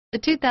The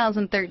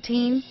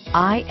 2013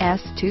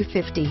 IS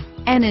 250.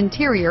 An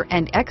interior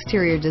and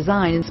exterior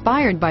design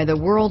inspired by the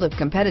world of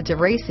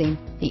competitive racing,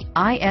 the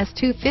IS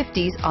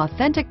 250's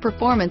authentic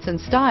performance and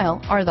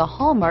style are the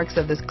hallmarks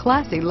of this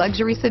classy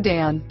luxury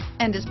sedan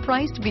and is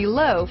priced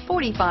below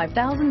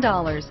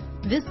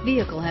 $45,000. This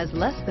vehicle has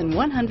less than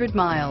 100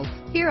 miles.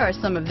 Here are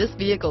some of this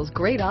vehicle's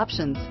great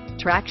options: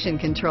 traction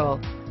control,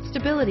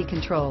 stability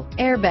control,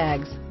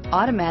 airbags,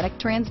 automatic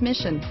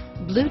transmission,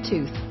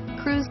 Bluetooth,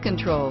 cruise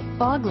control,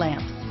 fog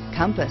lamps,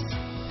 compass,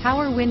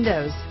 power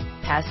windows,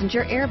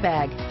 passenger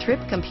airbag, trip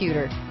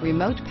computer,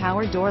 remote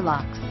power door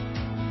locks,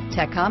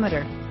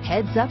 tachometer,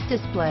 heads-up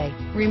display,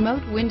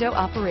 remote window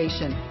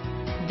operation.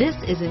 This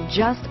isn't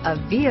just a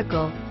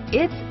vehicle,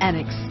 it's an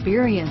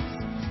experience.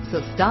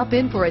 So stop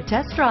in for a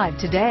test drive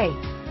today.